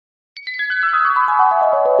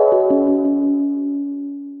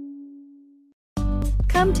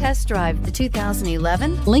Come test drive the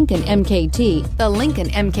 2011 Lincoln MKT. The Lincoln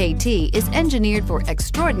MKT is engineered for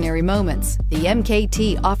extraordinary moments. The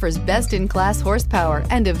MKT offers best-in-class horsepower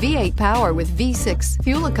and a V8 power with V6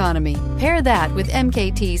 fuel economy. Pair that with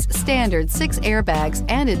MKT's standard 6 airbags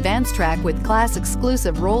and advanced track with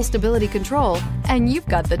class-exclusive roll stability control, and you've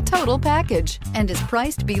got the total package, and is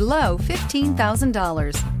priced below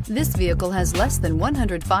 $15,000. This vehicle has less than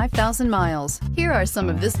 105,000 miles. Here are some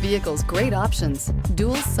of this vehicle's great options: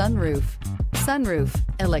 dual sunroof,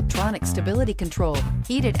 electronic stability control,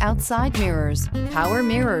 heated outside mirrors, power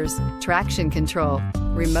mirrors, traction control,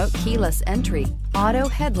 remote keyless entry, auto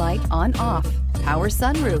headlight on/off, power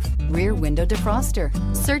sunroof, rear window defroster.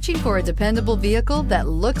 Searching for a dependable vehicle that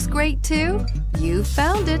looks great too? You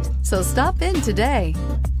found it, so stop in today.